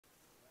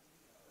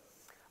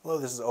Hello,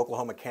 this is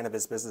Oklahoma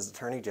Cannabis Business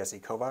Attorney Jesse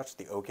Kovach,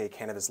 the OK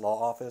Cannabis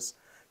Law Office.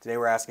 Today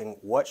we're asking,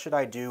 what should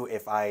I do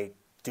if I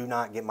do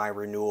not get my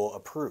renewal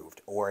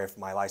approved, or if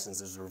my license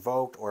is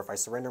revoked, or if I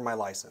surrender my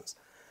license?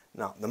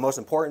 Now, the most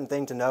important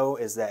thing to know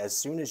is that as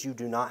soon as you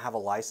do not have a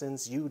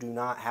license, you do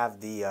not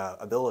have the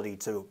ability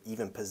to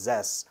even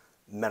possess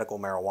medical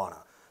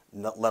marijuana,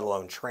 let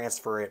alone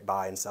transfer it,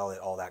 buy and sell it,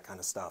 all that kind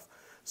of stuff.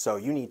 So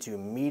you need to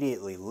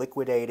immediately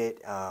liquidate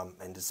it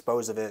and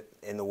dispose of it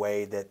in the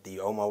way that the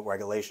OMA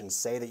regulations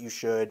say that you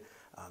should,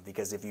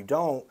 because if you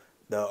don't,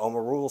 the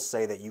OMA rules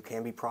say that you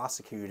can be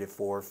prosecuted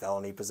for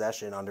felony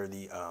possession under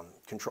the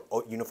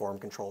Uniform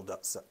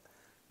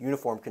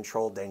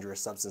Controlled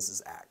Dangerous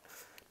Substances Act.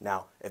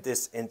 Now, if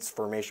this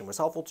information was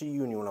helpful to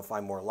you and you want to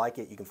find more like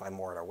it, you can find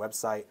more at our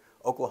website,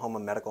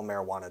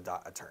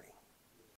 oklahomamedicalmarijuana.attorney.